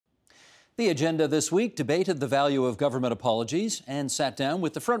The agenda this week debated the value of government apologies and sat down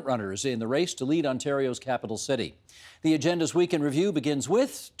with the frontrunners in the race to lead Ontario's capital city. The agenda's week in review begins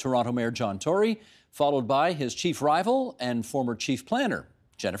with Toronto Mayor John Tory, followed by his chief rival and former chief planner,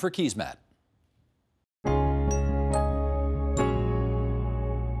 Jennifer Keesmaat.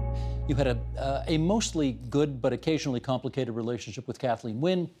 You had a mostly good but occasionally complicated relationship with Kathleen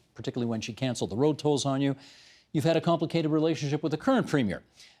Wynne, particularly when she canceled the road tolls on you. You've had a complicated relationship with the current premier.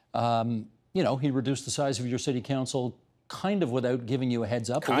 You know, he reduced the size of your city council kind of without giving you a heads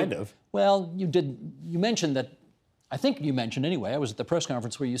up. Kind of. Well, you did. You mentioned that. I think you mentioned anyway. I was at the press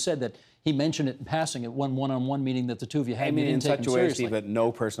conference where you said that he mentioned it in passing at one-on-one meeting that the two of you had. I mean, in such a way, Steve, seriously. that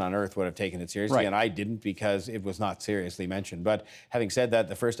no person on earth would have taken it seriously, Right. and I didn't because it was not seriously mentioned. But having said that,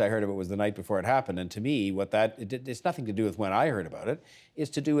 the first I heard of it was the night before it happened, and to me, it's nothing to do with when I heard about it.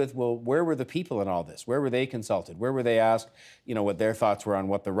 It's to do with, well, where were the people in all this? Where were they consulted? Where were they asked, you know, what their thoughts were on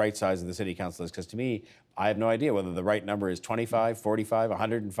what the right size of the city council is? Because to me, I have no idea whether the right number is 25, 45,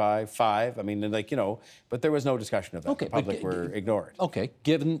 105, 5. I mean, like, you know, but there was no discussion of that. Okay, the public were ignored. Okay,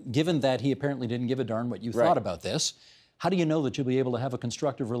 given that he apparently didn't give a darn what you thought about this, how do you know that you'll be able to have a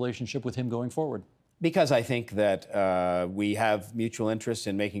constructive relationship with him going forward? Because I think that we have mutual interest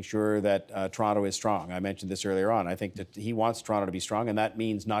in making sure that Toronto is strong. I mentioned this earlier on. I think that he wants Toronto to be strong, and that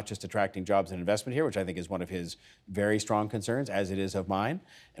means not just attracting jobs and investment here, which I think is one of his very strong concerns, as it is of mine.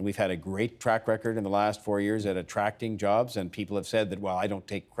 And we've had a great track record in the last 4 years at attracting jobs, and people have said that, well, I don't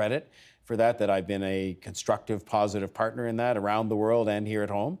take credit for that I've been a constructive, positive partner in that around the world and here at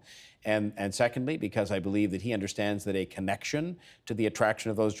home. And secondly, because I believe that he understands that a connection to the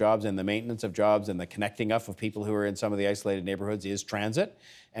attraction of those jobs and the maintenance of jobs and the connecting up of people who are in some of the isolated neighborhoods is transit,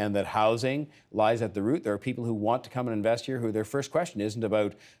 and that housing lies at the root. There are people who want to come and invest here who their first question isn't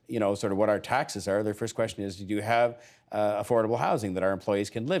about, you know, sort of what our taxes are. Their first question is, do you have affordable housing that our employees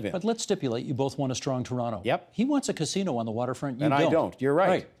can live in? But let's stipulate you both want a strong Toronto. Yep. He wants a casino on the waterfront. You and don't. I don't. You're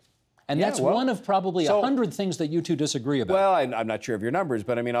right. And that's one of probably 100 things that you two disagree about. Well, I'm not sure of your numbers,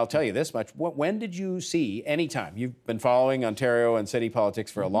 but I mean, I'll tell you this much. When did you see, anytime, you've been following Ontario and city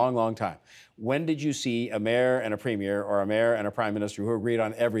politics for a long, long time, when did you see a mayor and a premier or a mayor and a prime minister who agreed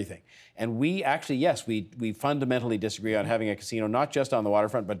on everything? And we actually, yes, we fundamentally disagree on having a casino, not just on the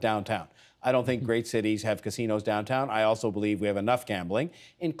waterfront, but downtown. I don't think great cities have casinos downtown. I also believe we have enough gambling,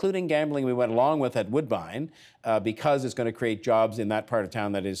 including gambling we went along with at Woodbine, because it's going to create jobs in that part of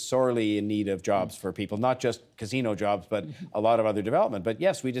town that is sorely in need of jobs for people, not just casino jobs, but a lot of other development. But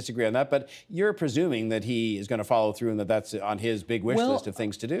yes, we disagree on that. But you're presuming that he is going to follow through and that that's on his big wish list of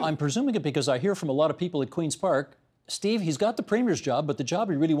things to do. I'm presuming it because I hear from a lot of people at Queen's Park, Steve, he's got the premier's job, but the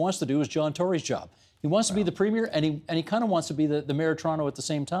job he really wants to do is John Tory's job. He wants to be the premier, and he kind of wants to be the mayor of Toronto at the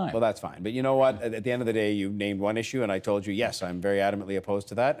same time. Well, that's fine. But you know what? At the end of the day, you named one issue, and I told you, yes, I'm very adamantly opposed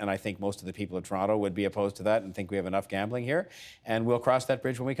to that, and I think most of the people of Toronto would be opposed to that and think we have enough gambling here, and we'll cross that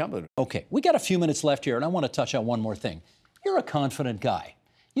bridge when we come to it. Okay, we got a few minutes left here, and I want to touch on one more thing. You're a confident guy.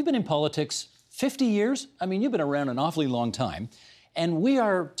 You've been in politics 50 years. I mean, you've been around an awfully long time, and we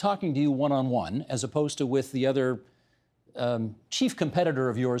are talking to you one-on-one as opposed to with the other chief competitor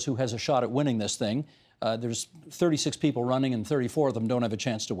of yours who has a shot at winning this thing. There's 36 people running and 34 of them don't have a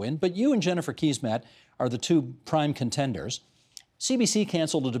chance to win. But you and Jennifer Keesmaat are the two prime contenders. CBC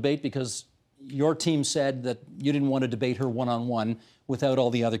canceled a debate because your team said that you didn't want to debate her one-on-one without all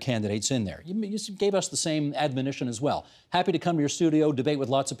the other candidates in there. You gave us the same admonition as well. Happy to come to your studio, debate with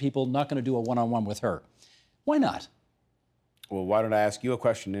lots of people, not going to do a one-on-one with her. Why not? Well, why don't I ask you a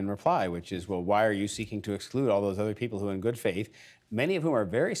question in reply, which is, well, why are you seeking to exclude all those other people who, in good faith, many of whom are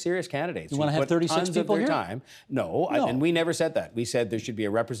very serious candidates? You want to have 36 people here? No. And we never said that. We said there should be a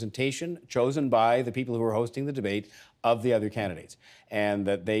representation chosen by the people who are hosting the debate of the other candidates, and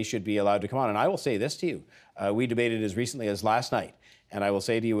that they should be allowed to come on. And I will say this to you. We debated as recently as last night. And I will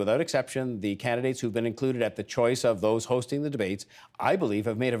say to you, without exception, the candidates who've been included at the choice of those hosting the debates, I believe,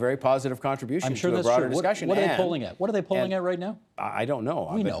 have made a very positive contribution to a broader discussion. What are they polling at? What are they polling at right now? I don't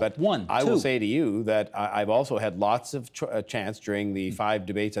know. We know. But One, I two. will say to you that I've also had lots of chance during the 5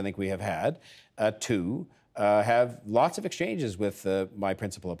 debates I think we have had to have lots of exchanges with my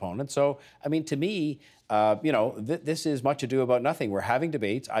principal opponent. So, I mean, to me, you know, this is much ado about nothing. We're having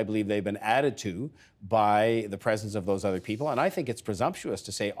debates. I believe they've been added to by the presence of those other people. And I think it's presumptuous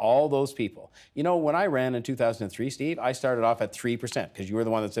to say all those people. You know, when I ran in 2003, Steve, I started off at 3% because you were the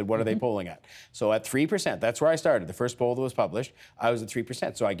one that said, what are they polling at? So at 3%, that's where I started. The first poll that was published, I was at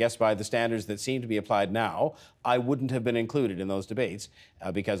 3%. So I guess by the standards that seem to be applied now, I wouldn't have been included in those debates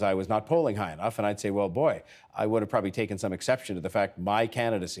because I was not polling high enough. And I'd say, well, boy, I would have probably taken some exception to the fact my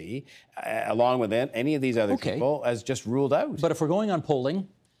candidacy, along with any of these other people, as just ruled out. But if we're going on polling,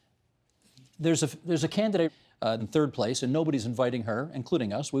 there's a candidate in third place, and nobody's inviting her,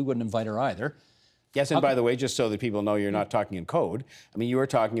 including us. We wouldn't invite her either. Yes, and by the way, just so that people know you're not talking in code, I mean, you are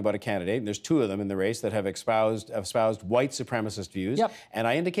talking about a candidate, and there's two of them in the race that have espoused white supremacist views. Yep. And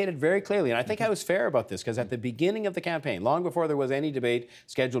I indicated very clearly, and I think I was fair about this, because at the beginning of the campaign, long before there was any debate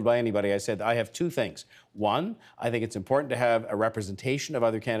scheduled by anybody, I said, I have two things. One, I think it's important to have a representation of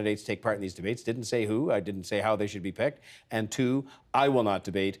other candidates take part in these debates. Didn't say who, I didn't say how they should be picked. And two, I will not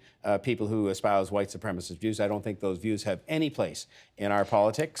debate people who espouse white supremacist views. I don't think those views have any place in our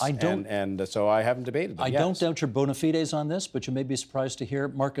politics. I don't, and so I haven't debated them. I don't doubt your bona fides on this, but you may be surprised to hear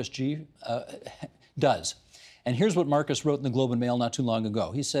Marcus G. Does. And here's what Marcus wrote in the Globe and Mail not too long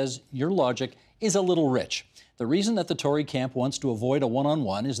ago. He says, your logic is a little rich. The reason that the Tory camp wants to avoid a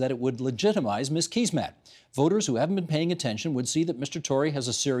one-on-one is that it would legitimize Ms. Keesmaat. Voters who haven't been paying attention would see that Mr. Tory has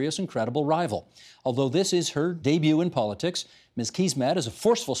a serious and credible rival. Although this is her debut in politics, Ms. Keesmaat is a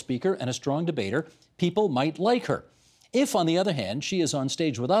forceful speaker and a strong debater. People might like her. If, on the other hand, she is on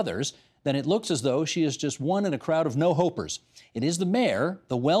stage with others, then it looks as though she is just one in a crowd of no-hopers. It is the mayor,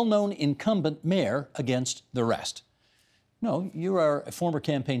 the well-known incumbent mayor, against the rest. No, you are a former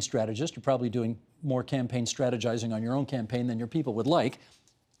campaign strategist. You're probably doing more campaign strategizing on your own campaign than your people would like.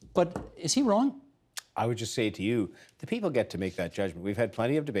 But is he wrong? I would just say to you, the people get to make that judgment. We've had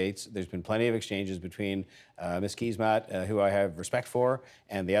plenty of debates. There's been plenty of exchanges between Ms. Keesmaat, who I have respect for,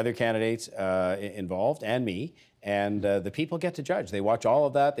 and the other candidates involved, and me. And the people get to judge. They watch all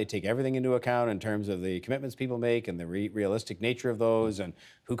of that. They take everything into account in terms of the commitments people make and the realistic nature of those and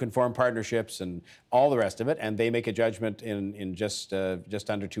who can form partnerships and all the rest of it. And they make a judgment in just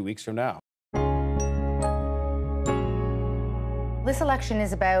under 2 weeks from now. This election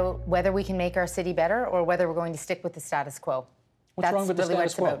is about whether we can make our city better or whether we're going to stick with the status quo. What's wrong with the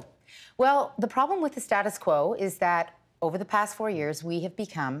status quo? About. Well, the problem with the status quo is that over the past 4 years, we have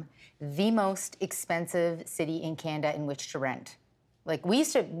become the most expensive city in Canada in which to rent. Like, we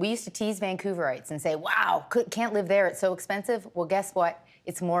used to tease Vancouverites and say, wow, can't live there, it's so expensive. Well, guess what?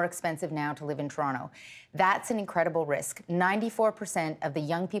 It's more expensive now to live in Toronto. That's an incredible risk. 94% of the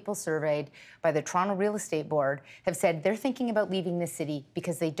young people surveyed by the Toronto Real Estate Board have said they're thinking about leaving the city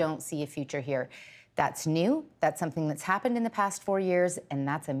because they don't see a future here. That's new, that's something that's happened in the past 4 years, and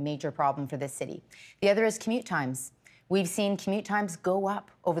that's a major problem for this city. The other is commute times. We've seen commute times go up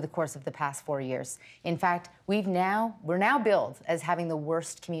over the course of the past 4 years. In fact, we're now billed as having the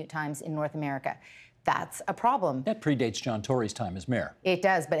worst commute times in North America. That's a problem. That predates John Tory's time as mayor. It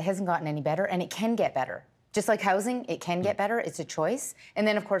does, but it hasn't gotten any better, and it can get better. Just like housing, it can get better. It's a choice. And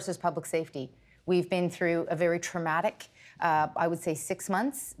then, of course, there's public safety. We've been through a very traumatic, I would say 6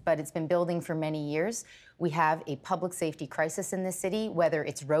 months, but it's been building for many years. We have a public safety crisis in this city, whether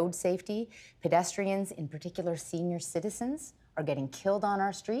it's road safety, pedestrians, in particular senior citizens, are getting killed on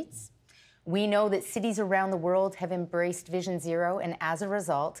our streets. We know that cities around the world have embraced Vision Zero and as a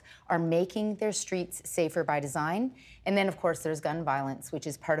result are making their streets safer by design. And then of course there's gun violence, which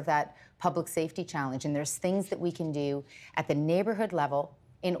is part of that public safety challenge. And there's things that we can do at the neighborhood level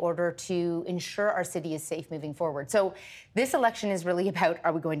in order to ensure our city is safe moving forward. So this election is really about,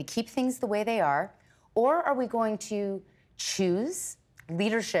 are we going to keep things the way they are, or are we going to choose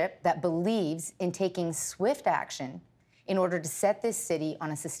leadership that believes in taking swift action in order to set this city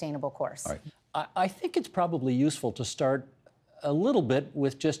on a sustainable course? All right. I think it's probably useful to start a little bit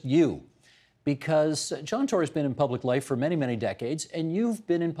with just you, because John Tory's been in public life for many, many decades, and you've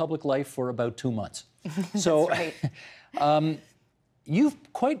been in public life for about 2 months. So right. You've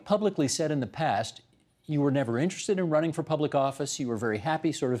quite publicly said in the past you were never interested in running for public office. You were very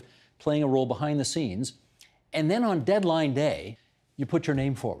happy sort of playing a role behind the scenes. And then on deadline day, you put your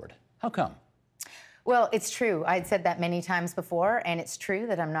name forward. How come? Well, it's true. I'd said that many times before, and it's true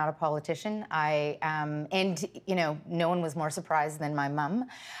that I'm not a politician. And you know, no one was more surprised than my mom,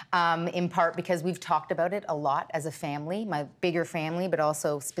 in part because we've talked about it a lot as a family, my bigger family, but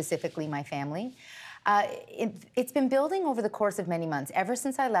also specifically my family. It's been building over the course of many months. Ever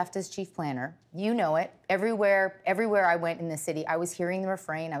since I left as chief planner, you know it, everywhere I went in the city, I was hearing the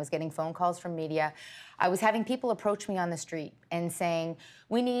refrain, I was getting phone calls from media. I was having people approach me on the street and saying,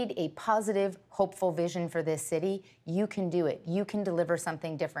 we need a positive, hopeful vision for this city. You can do it. You can deliver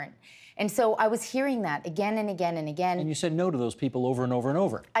something different. And so I was hearing that again and again and again. And you said no to those people over and over and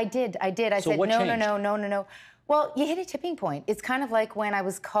over. I did. I said, what changed? No. Well, you hit a tipping point. It's kind of like when I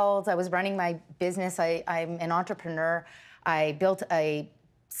was called, I was running my business. I'm an entrepreneur. I built a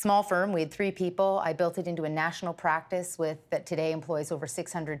small firm. We had 3 people. I built it into a national practice that today employs over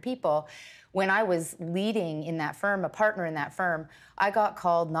 600 people. When I was leading in that firm, a partner in that firm, I got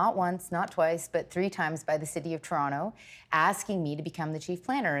called not once, not twice, but 3 times by the City of Toronto asking me to become the chief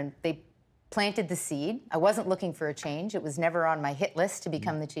planner. And they planted the seed. I wasn't looking for a change. It was never on my hit list to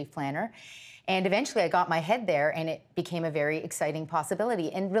become the chief planner. And eventually I got my head there and it became a very exciting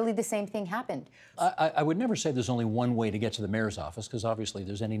possibility. And really the same thing happened. I would never say there's only one way to get to the mayor's office, because obviously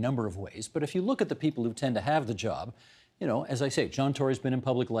there's any number of ways. But if you look at the people who tend to have the job, you know, as I say, John Tory's been in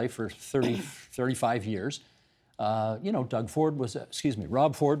public life for 35 years. You know,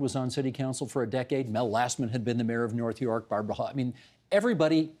 Rob Ford was on city council for a decade. Mel Lastman had been the mayor of North York, Barbara Hall. I mean,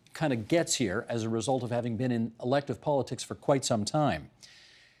 everybody kind of gets here as a result of having been in elective politics for quite some time.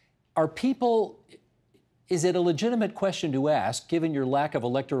 Are people, is it a legitimate question to ask, given your lack of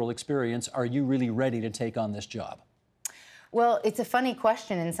electoral experience, are you really ready to take on this job? Well, it's a funny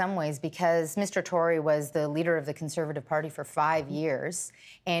question in some ways because Mr. Tory was the leader of the Conservative Party for 5 years.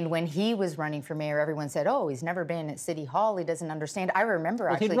 And when he was running for mayor, everyone said, oh, he's never been at City Hall. He doesn't understand. I remember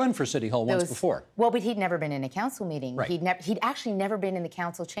well, actually... he'd run for City Hall once before. Well, but he'd never been in a council meeting. Right. He'd actually never been in the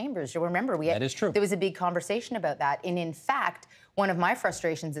council chambers. You'll remember that is true. There was a big conversation about that. And in fact, one of my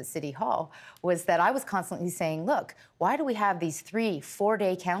frustrations at City Hall was that I was constantly saying, look, why do we have these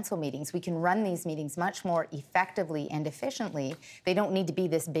 3-4-day council meetings? We can run these meetings much more effectively and efficiently. They don't need to be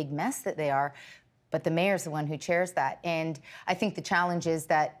this big mess that they are, but the mayor's the one who chairs that. And I think the challenge is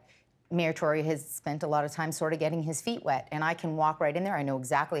that Mayor Tory has spent a lot of time sort of getting his feet wet, and I can walk right in there. I know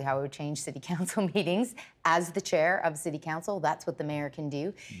exactly how I would change city council meetings. As the chair of city council, that's what the mayor can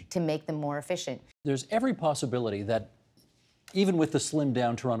do to make them more efficient. There's every possibility that even with the slimmed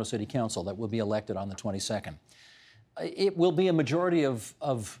down Toronto City Council that will be elected on the 22nd, it will be a majority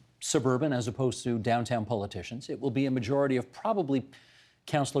of suburban as opposed to downtown politicians. It will be a majority of probably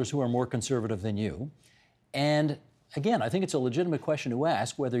councillors who are more conservative than you. And again, I think it's a legitimate question to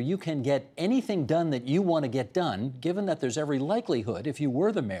ask whether you can get anything done that you want to get done, given that there's every likelihood, if you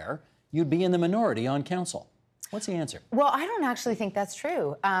were the mayor, you'd be in the minority on council. What's the answer? Well, I don't actually think that's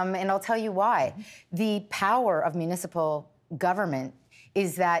true, and I'll tell you why. The power of municipal government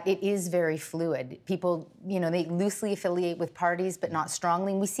is that it is very fluid. People, you know, they loosely affiliate with parties, but not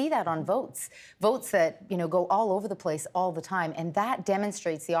strongly. And we see that on votes that, you know, go all over the place all the time. And that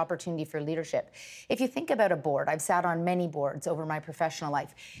demonstrates the opportunity for leadership. If you think about a board, I've sat on many boards over my professional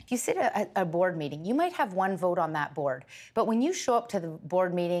life. If you sit at a board meeting, you might have one vote on that board. But when you show up to the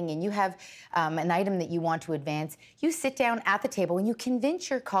board meeting and you have an item that you want to advance, you sit down at the table and you convince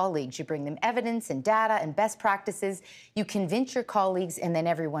your colleagues. You bring them evidence and data and best practices. You convince your colleagues and then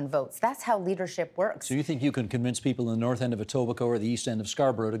everyone votes. That's how leadership works. So you think you can convince people in the north end of Etobicoke or the east end of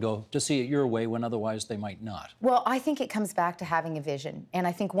Scarborough to see it your way when otherwise they might not? Well, I think it comes back to having a vision. And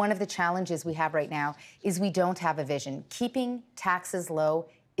I think one of the challenges we have right now is we don't have a vision. Keeping taxes low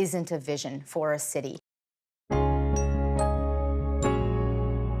isn't a vision for a city.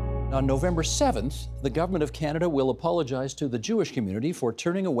 On November 7th, the Government of Canada will apologize to the Jewish community for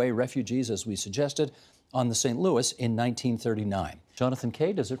turning away refugees, as we suggested, on the St. Louis in 1939. Jonathan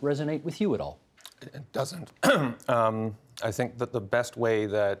Kay, does it resonate with you at all? It doesn't. I think that the best way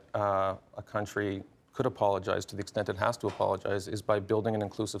that a country could apologize, to the extent it has to apologize, is by building an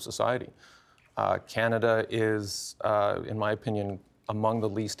inclusive society. Canada is, in my opinion, among the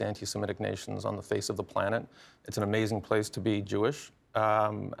least anti-Semitic nations on the face of the planet. It's an amazing place to be Jewish,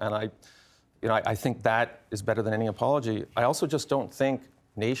 and I think that is better than any apology. I also just don't think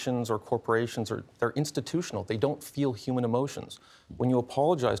nations or corporations they're institutional. They don't feel human emotions. When you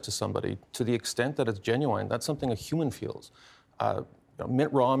apologize to somebody, to the extent that it's genuine, that's something a human feels.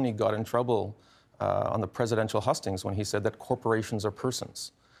 Mitt Romney got in trouble on the presidential hustings when he said that corporations are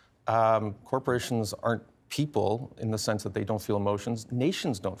persons. Corporations aren't people in the sense that they don't feel emotions.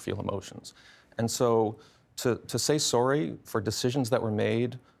 Nations don't feel emotions. And so to say sorry for decisions that were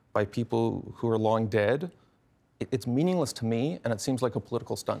made by people who are long dead, it's meaningless to me, and it seems like a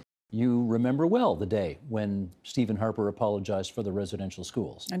political stunt. You remember well the day when Stephen Harper apologized for the residential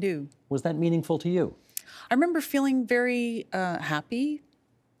schools. I do. Was that meaningful to you? I remember feeling very happy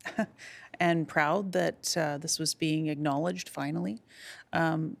and proud that this was being acknowledged finally.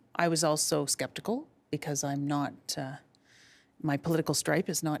 I was also skeptical because I'm not, my political stripe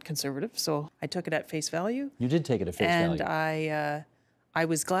is not conservative, so I took it at face value. You did take it at face value. And I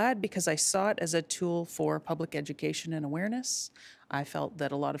was glad because I saw it as a tool for public education and awareness. I felt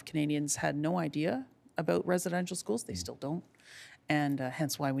that a lot of Canadians had no idea about residential schools. They still don't, and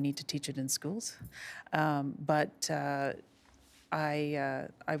hence why we need to teach it in schools. But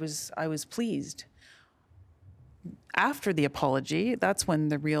I was pleased. After the apology, that's when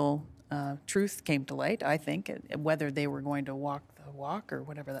the real truth came to light, I think, whether they were going to walk the walk or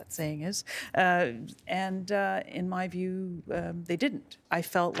whatever that saying is. And in my view, they didn't. I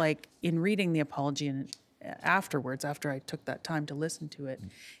felt like in reading the apology, and afterwards, after I took that time to listen to it,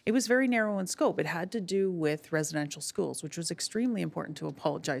 it was very narrow in scope. It had to do with residential schools, which was extremely important to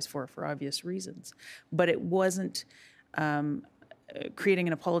apologize for obvious reasons. But it wasn't creating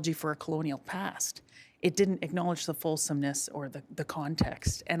an apology for a colonial past. It didn't acknowledge the fulsomeness or the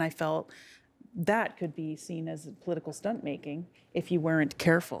context. And I felt that could be seen as political stunt making if you weren't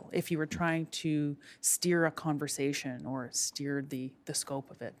careful, if you were trying to steer a conversation or steer the scope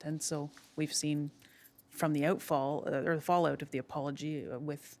of it. And so we've seen from the outfall or the fallout of the apology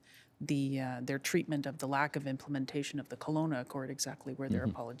with their treatment of the lack of implementation of the Kelowna Accord exactly where their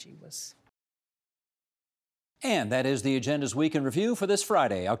apology was. And that is the Agenda's Week in Review for this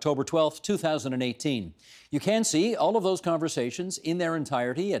Friday, October 12th, 2018. You can see all of those conversations in their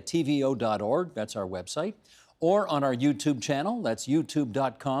entirety at tvo.org, that's our website, or on our YouTube channel, that's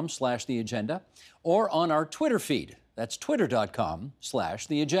youtube.com/theagenda, or on our Twitter feed, that's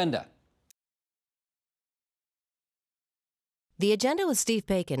twitter.com/theagenda. The Agenda with Steve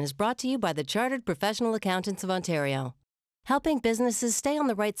Bacon is brought to you by the Chartered Professional Accountants of Ontario, helping businesses stay on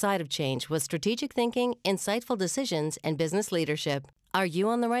the right side of change with strategic thinking, insightful decisions, and business leadership. Are you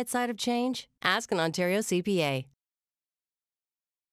on the right side of change? Ask an Ontario CPA.